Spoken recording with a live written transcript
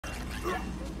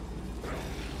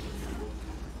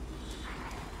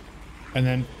And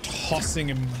then tossing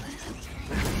him.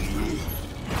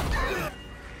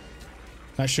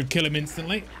 That should kill him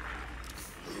instantly.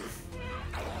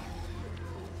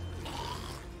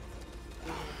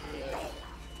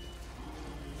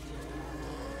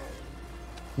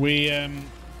 We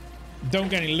don't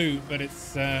get any loot, but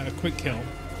it's a quick kill.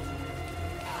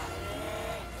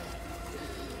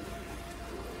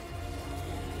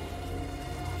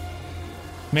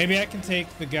 Maybe I can take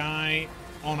the guy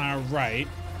on our right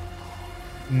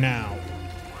now.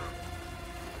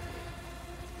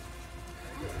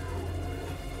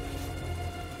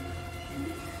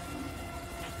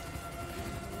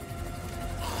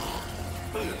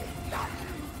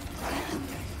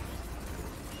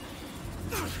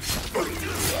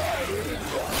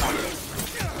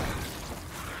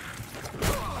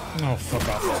 Oh, fuck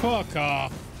off. Fuck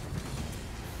off.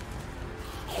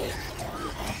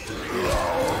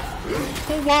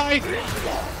 But why?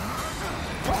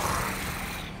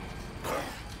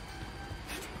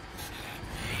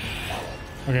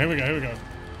 Okay, here we go, here we go.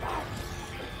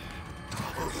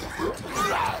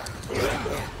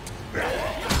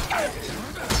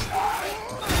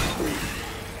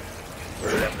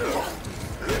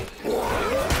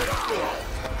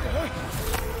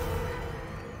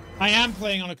 I am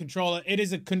playing on a controller. It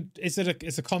is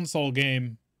it's a console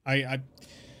game. I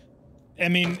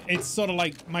mean, it's sort of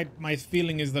like my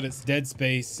feeling is that it's Dead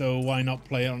Space, so why not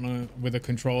play it with a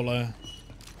controller?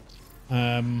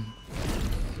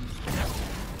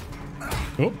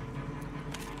 Oh.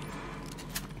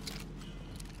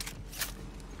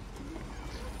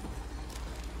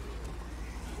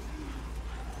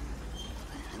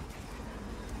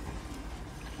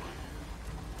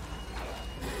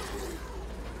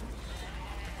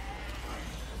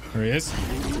 There he is.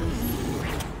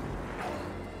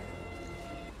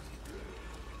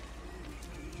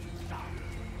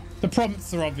 The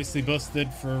prompts are obviously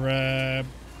busted for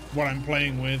what I'm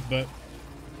playing with, but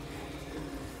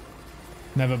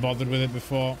never bothered with it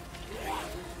before.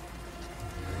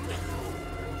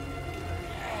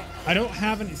 I don't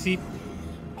have any, see,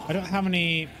 I don't have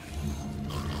any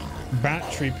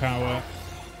battery power.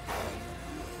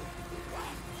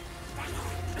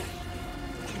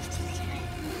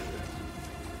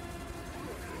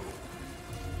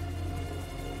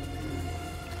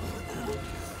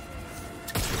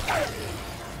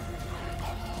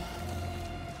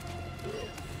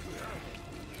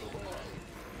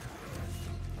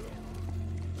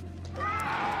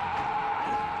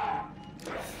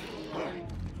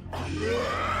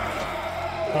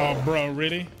 Oh, bro,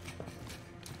 really?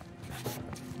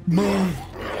 Move.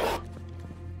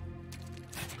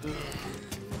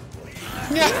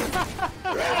 No.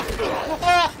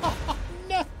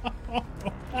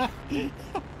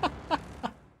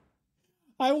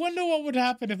 I wonder what would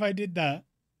happen if I did that.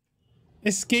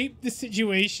 Escape the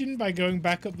situation by going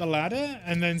back up the ladder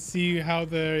and then see how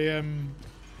the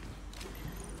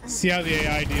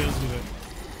AI deals with it.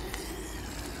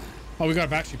 Oh, we got a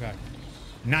battery pack.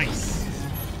 Nice.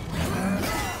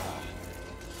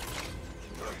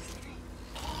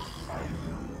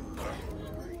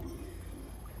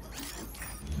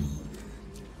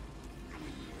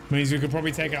 Means we could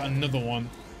probably take out another one.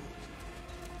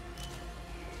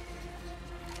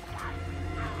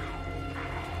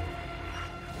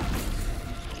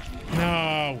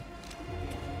 No.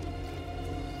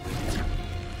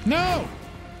 No.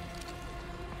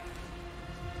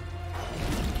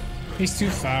 He's too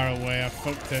far away. I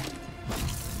fucked it.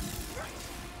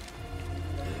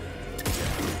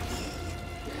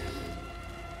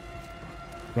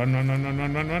 Run, run, run, run,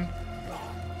 run, run, run.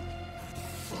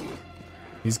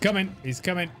 He's coming. He's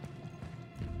coming.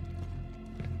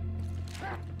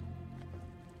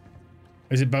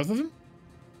 Is it both of them?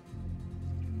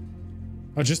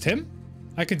 Oh, just him?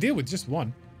 I could deal with just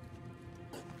one.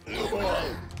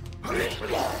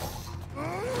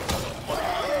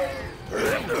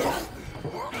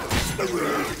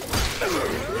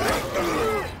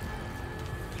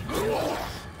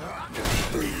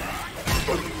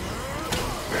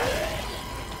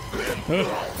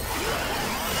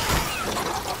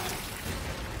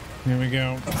 Here we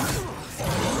go.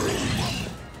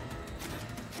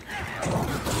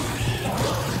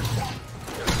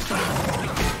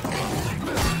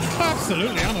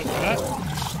 Absolutely, I'm up for that.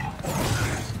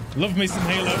 Love me some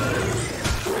Halo.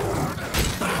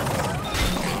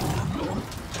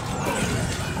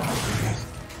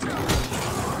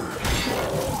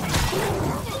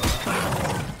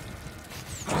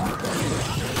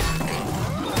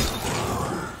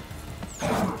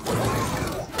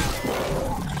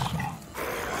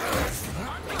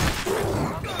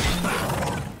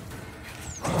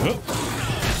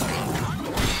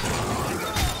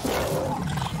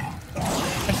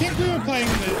 were playing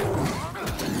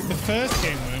the first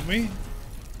game, weren't we?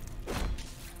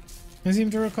 I seem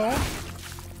to recall.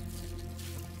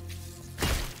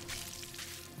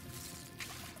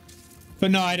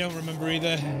 But no, I don't remember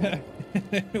either.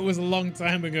 It was a long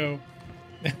time ago.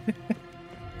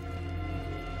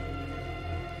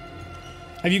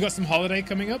 Have you got some holiday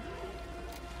coming up?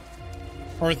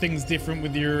 Or are things different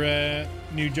with your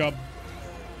new job?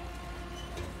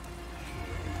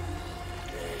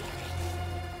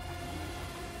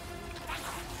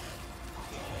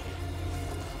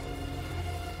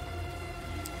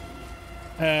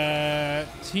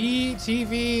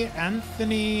 TV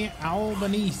Anthony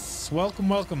Albanese. Welcome,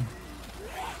 welcome.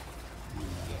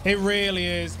 It really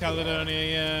is,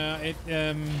 Caledonia.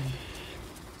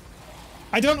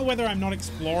 I don't know whether I'm not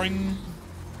exploring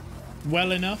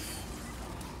well enough,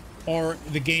 or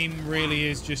the game really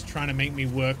is just trying to make me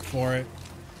work for it.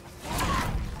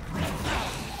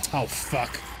 Oh,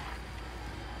 fuck.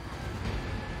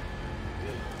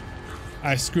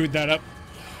 I screwed that up.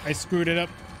 I screwed it up.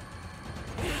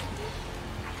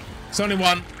 It's only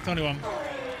one. It's only one.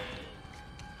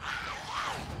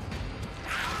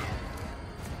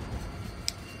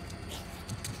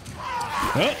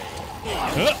 Oh.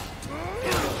 Oh.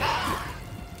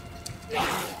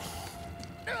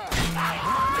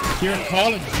 You're a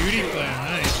Call of Duty player,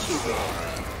 nice.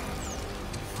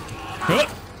 Oh.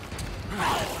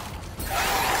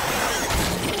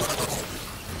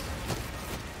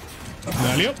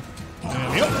 Alley up.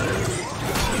 Alley up.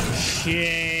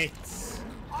 Shit.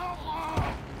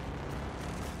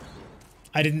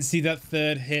 I didn't see that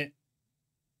third hit.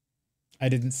 I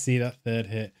didn't see that third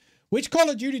hit. Which Call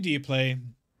of Duty do you play?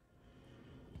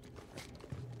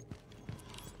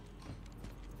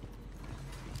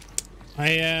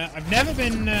 I've never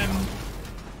been,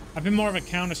 I've been more of a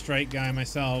Counter-Strike guy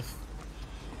myself.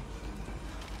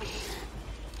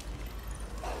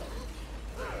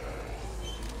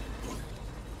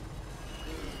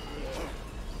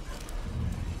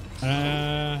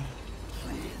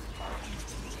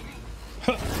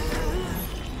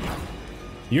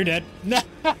 You're dead.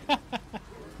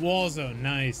 Warzone,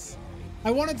 nice.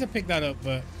 I wanted to pick that up,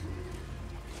 but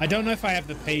I don't know if I have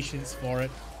the patience for it.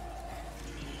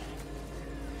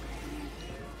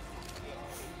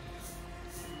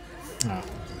 Oh,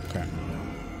 okay.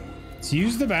 Let's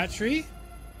use the battery.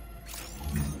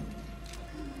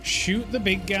 Shoot the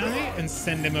big guy and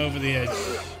send him over the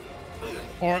edge.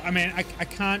 Or, I mean, I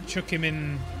can't chuck him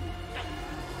in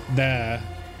there.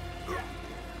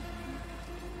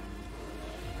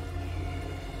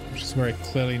 Which is where it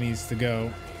clearly needs to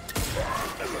go.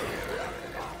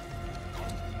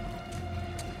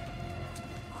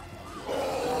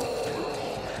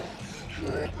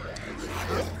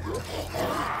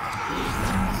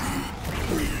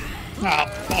 Ah,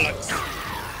 bollocks.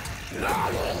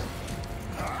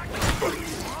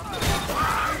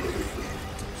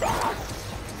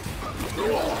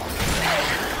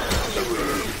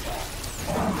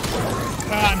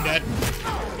 Ah, I'm dead.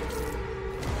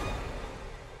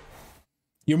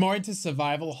 You're more into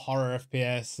survival horror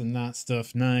FPS and that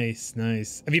stuff. Nice,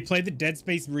 nice. Have you played the Dead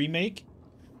Space remake?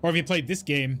 Or have you played this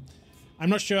game?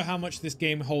 I'm not sure how much this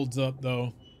game holds up,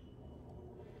 though.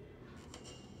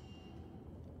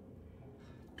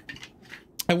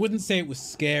 I wouldn't say it was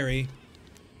scary,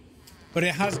 but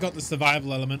it has got the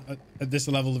survival element at this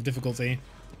level of difficulty.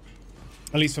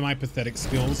 At least for my pathetic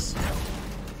skills.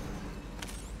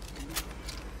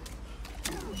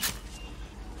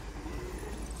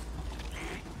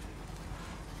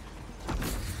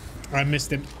 I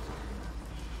missed him.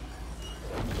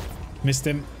 Missed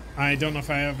him. I don't know if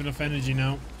I have enough energy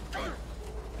now.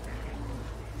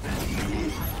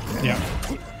 Yeah.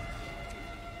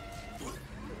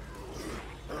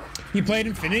 You played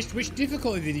and finished? Which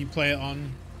difficulty did you play it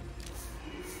on?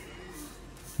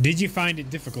 Did you find it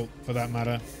difficult, for that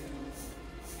matter?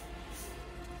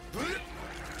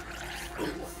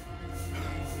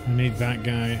 I need that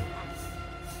guy.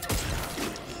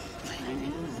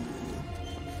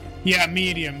 Yeah,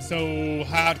 medium, so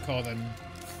hardcore then.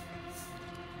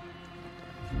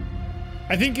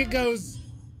 I think it goes...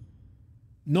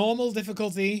 Normal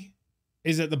difficulty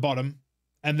is at the bottom,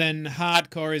 and then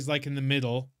hardcore is like in the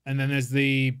middle, and then there's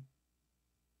the...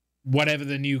 Whatever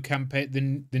the new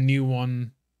campaign, the new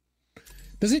one...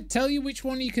 Does it tell you which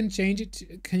one you can change it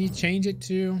to? Can you change it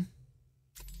to?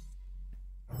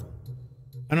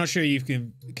 I'm not sure you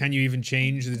can you even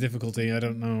change the difficulty? I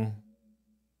don't know.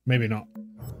 Maybe not.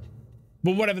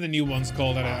 But whatever the new one's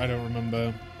called, I don't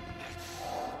remember.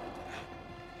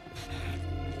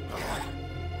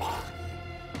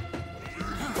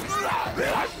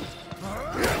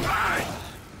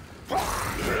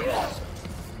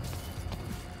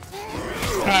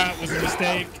 was a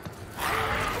mistake.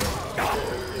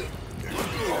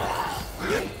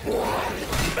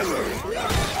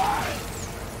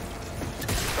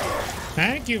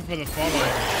 Thank you for the follow.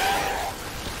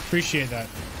 Appreciate that.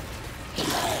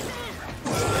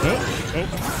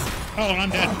 Oh, and I'm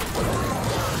dead.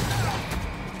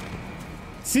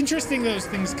 It's interesting those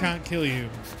things can't kill you.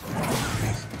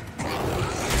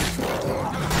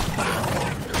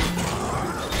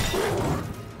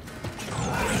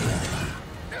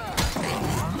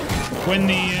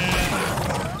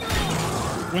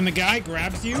 When the guy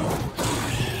grabs you,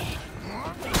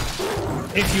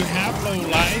 if you have low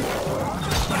life,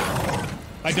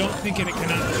 I don't think it can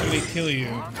actually kill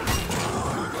you.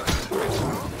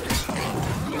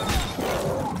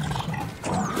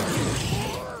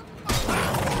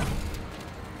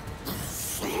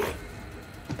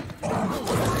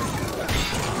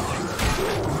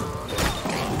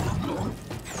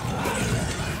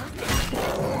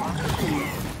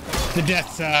 The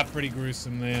deaths are pretty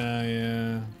gruesome there,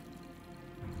 yeah.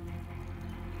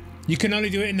 You can only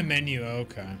do it in the menu,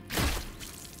 okay.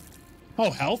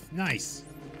 Oh, health? Nice.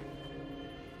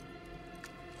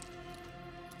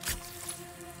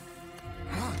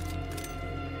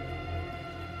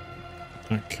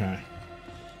 Okay.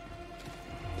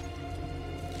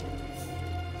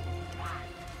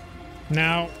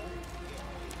 Now,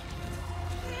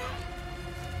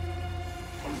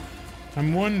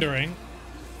 I'm wondering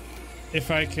if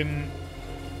I can...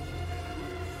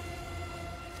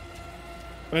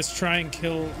 Let's try and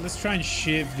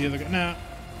shiv the other guy. No.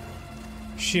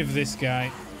 Shiv this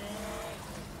guy.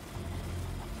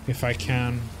 If I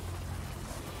can.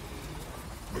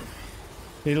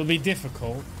 It'll be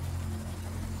difficult.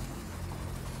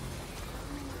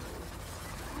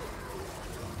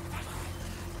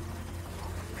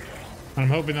 I'm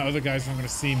hoping that other guy's not going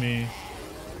to see me.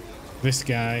 This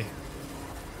guy.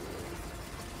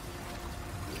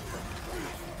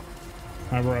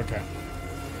 Alright, we're okay.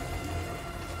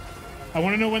 I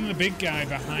want to know when the big guy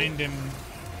behind him...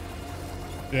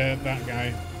 that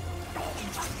guy. I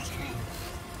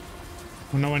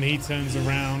want to know when he turns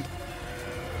around.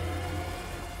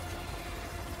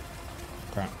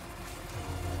 Crap.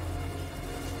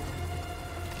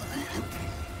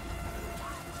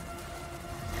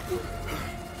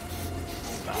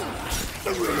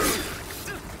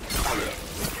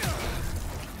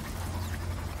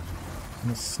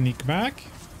 Let's sneak back.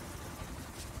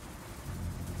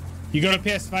 You got a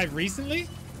PS5 recently?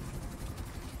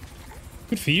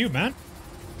 Good for you, man.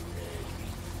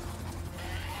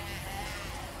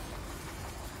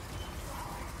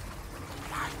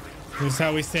 This is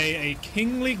how we say a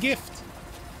kingly gift.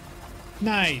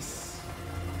 Nice.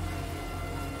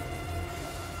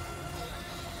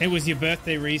 It was your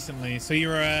birthday recently, so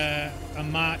you're a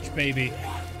March baby.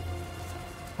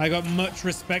 I got much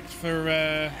respect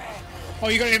for... Oh,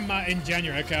 you got it in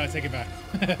January. Okay, I'll take it back.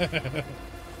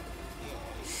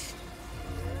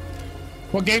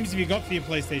 What games have you got for your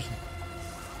PlayStation?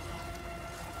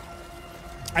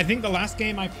 I think the last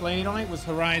game I played on it was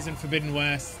Horizon Forbidden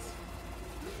West.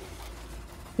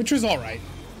 Which was alright.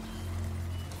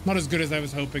 Not as good as I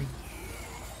was hoping.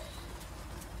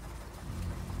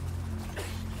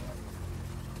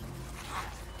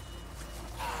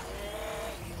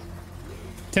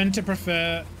 Tend to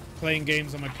prefer playing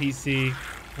games on my PC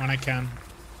when I can.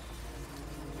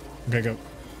 Okay, go.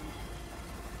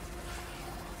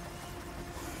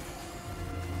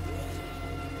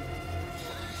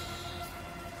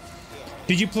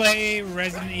 Did you play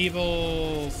Resident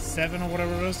Evil 7 or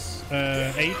whatever it was?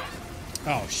 8?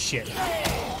 Oh, shit.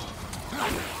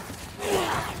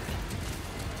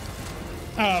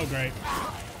 Oh, great.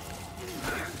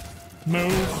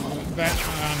 Move back.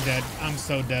 Oh, I'm dead. I'm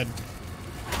so dead.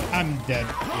 I'm dead.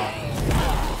 Yeah.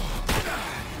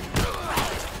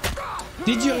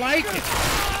 Did you like it?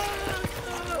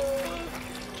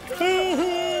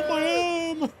 Oh, my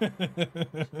arm!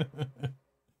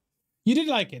 You did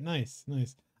like it. Nice,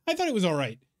 nice. I thought it was all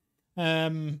right. I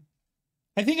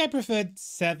think I preferred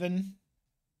 7.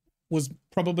 Was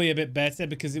probably a bit better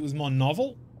because it was more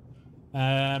novel.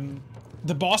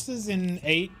 The bosses in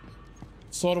 8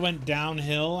 sort of went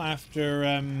downhill after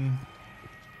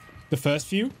the first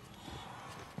few.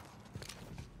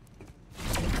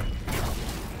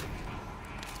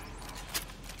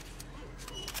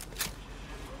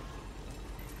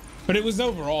 But it was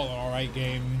overall an all right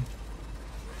game.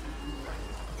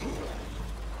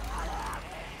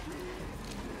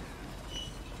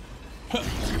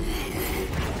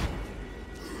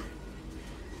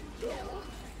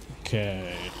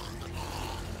 Okay.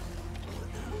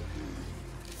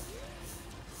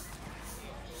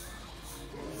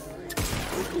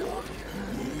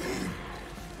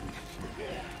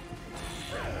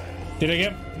 Did I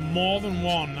get more than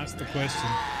one? That's the question.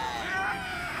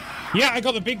 Yeah, I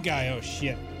got the big guy. Oh,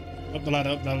 shit. Up the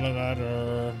ladder, up the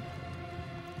ladder.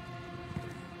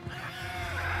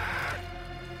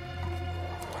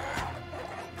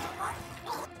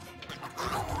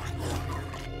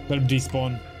 Let him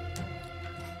despawn.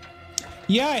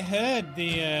 Yeah, I heard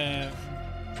the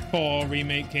 4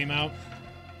 remake came out.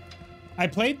 I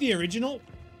played the original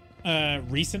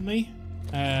recently.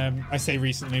 I say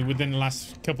recently, within the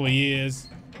last couple of years.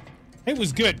 It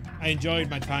was good. I enjoyed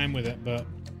my time with it, but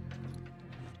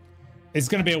it's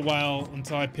going to be a while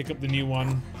until I pick up the new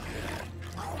one.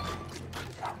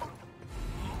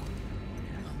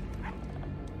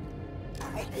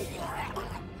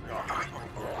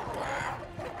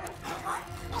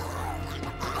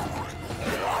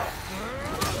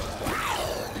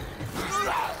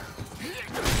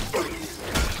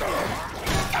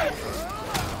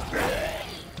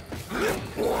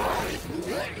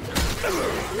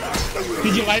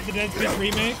 Did you like the Dead Space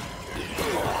remake?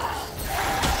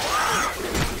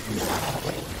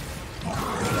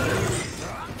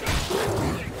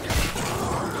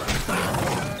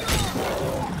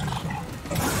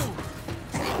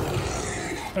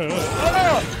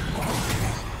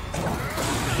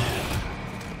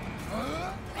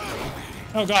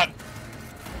 Oh God.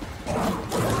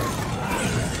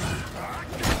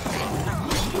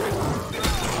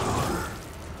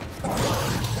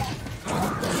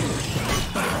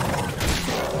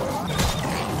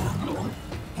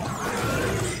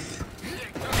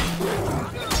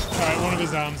 Alright, one of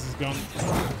his arms is gone.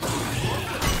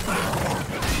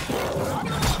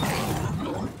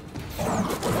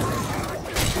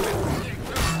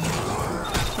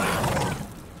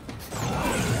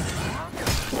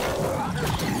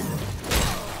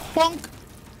 Bonk!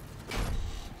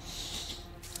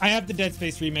 I have the Dead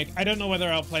Space remake. I don't know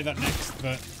whether I'll play that next,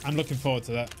 but I'm looking forward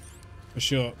to that for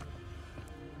sure.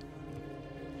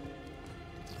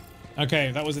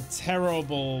 Okay, that was a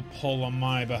terrible pull on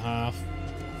my behalf.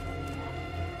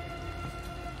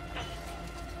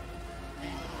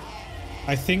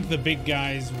 I think the big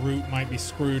guy's route might be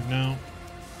screwed now.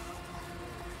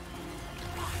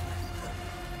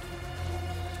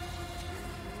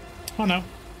 Oh no.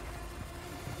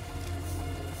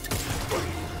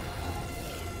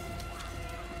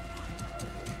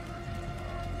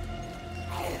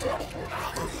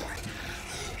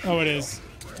 Oh, it is.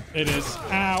 It is.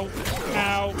 Ow.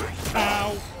 Ow.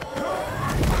 Ow.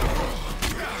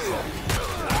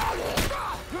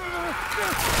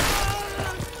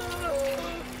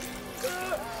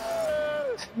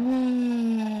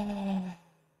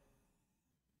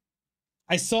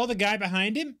 I saw the guy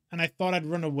behind him and I thought I'd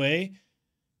run away.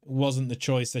 It wasn't the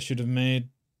choice I should have made.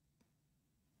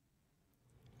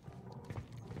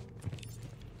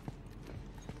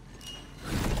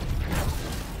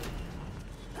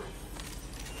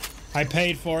 I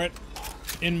paid for it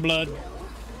in blood.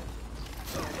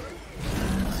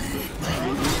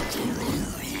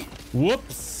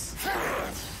 Whoops.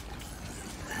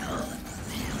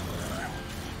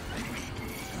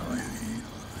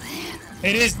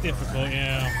 It is difficult,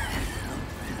 yeah.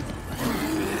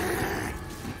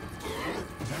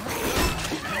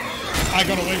 I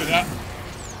got away with that.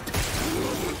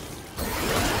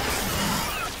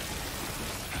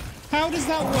 How does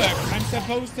that work? I'm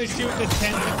supposed to shoot the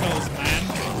tentacles, man.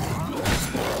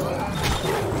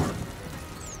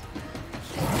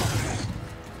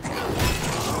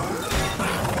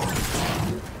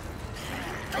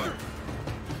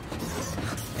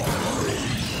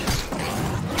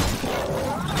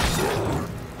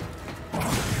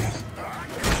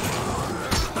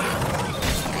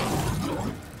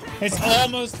 It's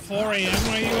almost 4 a.m.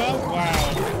 where you are?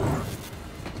 Wow.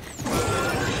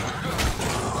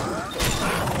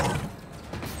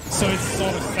 So it's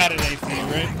sort of Saturday for you,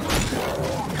 right?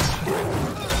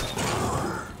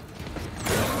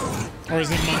 Or is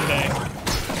it Monday?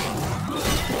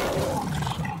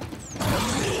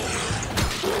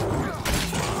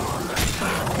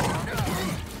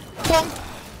 Bonk.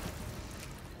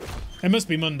 It must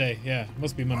be Monday. Yeah, it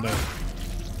must be Monday.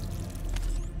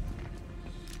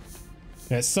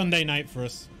 Yeah, it's Sunday night for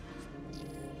us.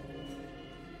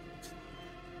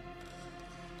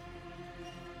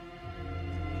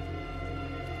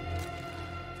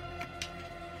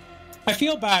 I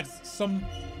feel bad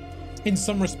in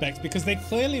some respects because they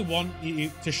clearly want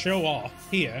you to show off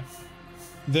here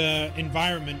the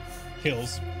environment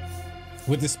kills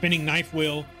with the spinning knife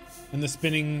wheel and the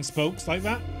spinning spokes like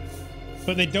that,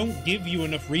 but they don't give you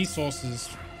enough resources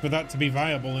for that to be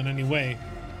viable in any way.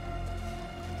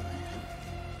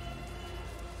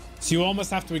 So you almost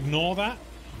have to ignore that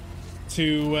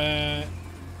to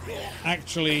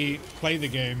actually play the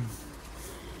game.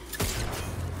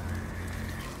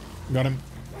 Got him.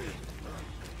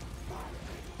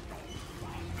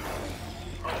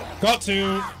 Got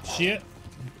to. Shit.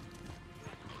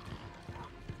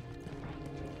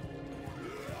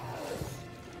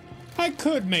 I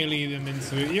could melee them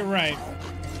into it. You're right.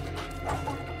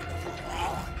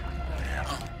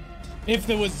 If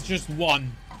there was just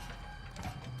one.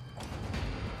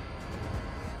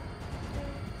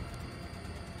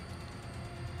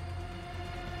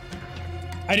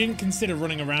 I didn't consider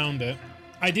running around it.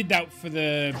 I did that for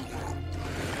the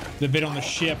bit on the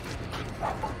ship.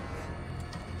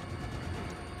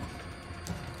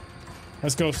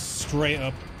 Let's go straight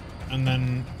up and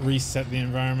then reset the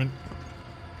environment.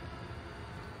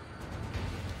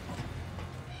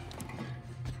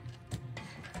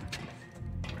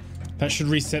 That should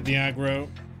reset the aggro.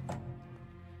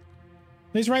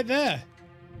 He's right there.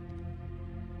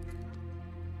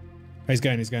 Oh, he's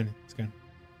going, he's going, he's going.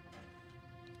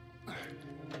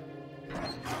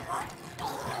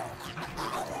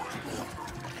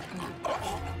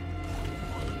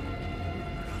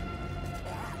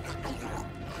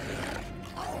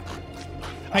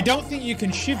 I don't think you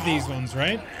can shiv these ones,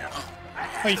 right?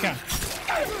 Oh, you can.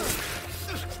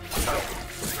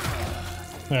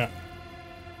 Yeah.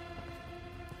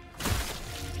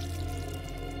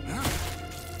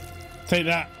 Take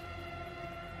that.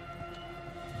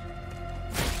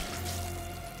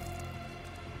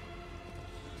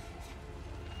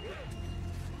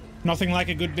 Nothing like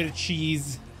a good bit of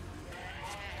cheese.